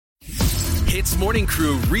HITZ Morning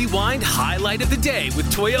Crew Rewind Highlight of the Day with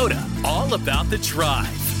Toyota. All about the drive.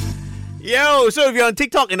 Yo, so if you're on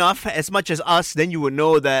TikTok enough, as much as us, then you would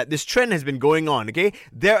know that this trend has been going on, okay?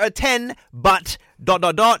 There are 10, but ...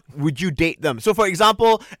 would you date them? So for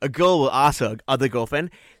example, a girl will ask her other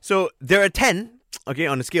girlfriend, so there are 10, okay,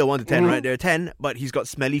 on a scale of 1 to 10, right? There are 10, but he's got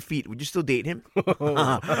smelly feet. Would you still date him?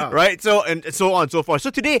 Right? So, and so on and so forth.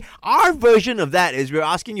 So today, our version of that is we're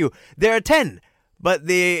asking you, there are 10, but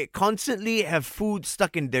they constantly have food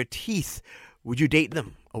stuck in their teeth. Would you date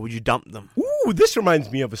them or would you dump them? Ooh, this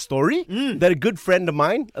reminds me of a story that a good friend of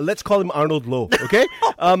mine, let's call him Arnold Lowe, okay?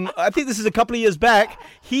 I think this is a couple of years back.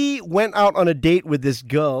 He went out on a date with this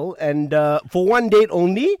girl, and for one date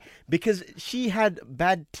only, because she had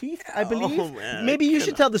bad teeth, I believe. Oh, man, Maybe you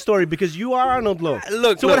should tell the story because you are Arnold Lowe.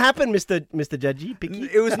 Look, what happened, Mr. Judgy Picky?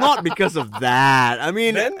 It was not because of that. I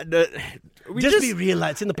mean, Just be real,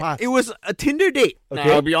 it's in the past. It was a Tinder date.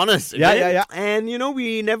 Okay. I'll be honest. Yeah, okay? yeah, yeah. And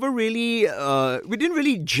we never really, we didn't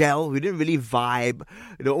really gel. We didn't really vibe.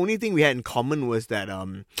 The only thing we had in common was that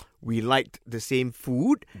we liked the same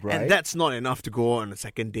food, Right. and that's not enough to go on a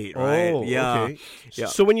second date, right? Oh, Yeah. okay. Yeah.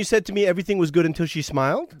 So when you said to me everything was good until she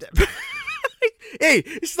smiled? Hey,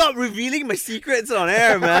 stop revealing my secrets on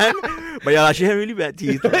air, man. But yeah, she had really bad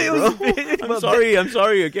teeth. Bro. I'm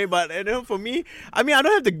sorry, okay? But for me, I mean, I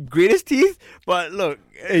don't have the greatest teeth, but look.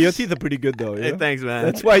 Hey, your teeth are pretty good though. Hey, thanks, man.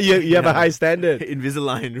 That's why you have a high standard.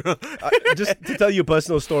 Invisalign, bro. Just to tell you a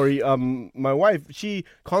personal story, my wife, she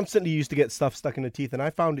constantly used to get stuff stuck in her teeth, and I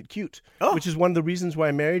found it cute, which is one of the reasons why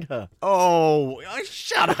I married her. Oh,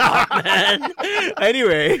 shut up, man.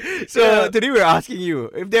 Anyway, so today we're asking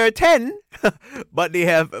you, if there are 10, but they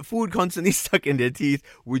have food constantly stuck in their teeth,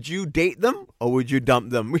 would you date them or would you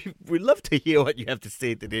dump them? We'd love to hear what you have to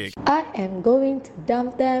say today. I am going to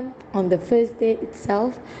dump them on the first date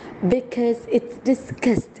itself because it's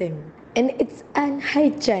disgusting and it's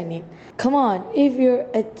unhygienic. Come on, if you're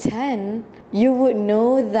a 10, you would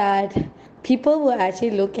know that people will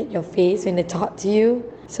actually look at your face when they talk to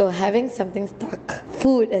you. So having something stuck,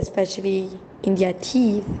 food especially, in their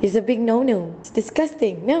teeth is a big no-no. It's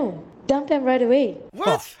disgusting. No, dump them right away.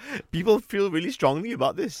 What? People feel really strongly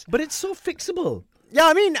about this. But it's so fixable. Yeah,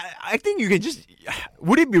 I mean, I think you can just...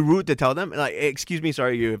 Would it be rude to tell them? Like, excuse me,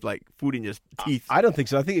 sorry, you have like food in your teeth. I don't think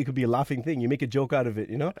so. I think it could be a laughing thing. You make a joke out of it,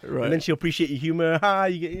 Right. And then she'll appreciate your humor.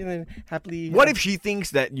 You get happily. What if she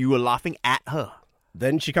thinks that you were laughing at her?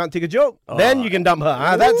 Then she can't take a joke. Then you can dump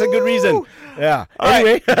her. That's a good reason. Yeah.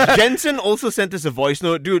 Anyway. Right. Jensen also sent us a voice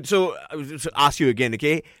note. Dude, so ask you again,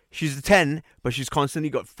 okay? She's a 10, but she's constantly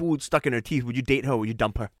got food stuck in her teeth. Would you date her or would you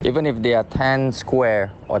dump her? Even if they are 10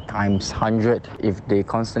 square or times 100, if they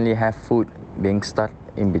constantly have food being stuck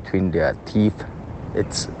in between their teeth,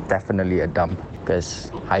 it's definitely a dump. Because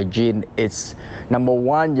hygiene is number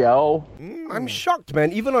one, yo. I'm shocked,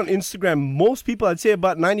 man. Even on Instagram, most people, I'd say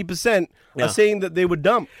about 90%, are saying that they would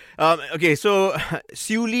dump. Okay, so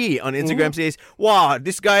Siu Lee on Instagram says, wow,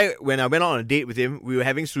 this guy, when I went on a date with him, we were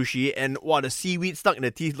having sushi, and wow, the seaweed stuck in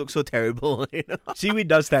the teeth looks so terrible. Seaweed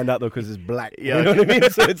does stand out, though, because it's black. Yeah. You know what I mean?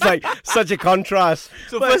 So it's like such a contrast.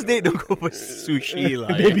 So first date, don't go for sushi.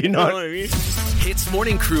 Like, maybe not. You know what I mean? HITZ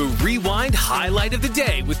Morning Crew Rewind Highlight of the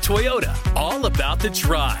Day with Toyota. All about the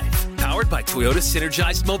drive. Powered by Toyota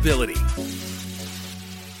Synergized Mobility.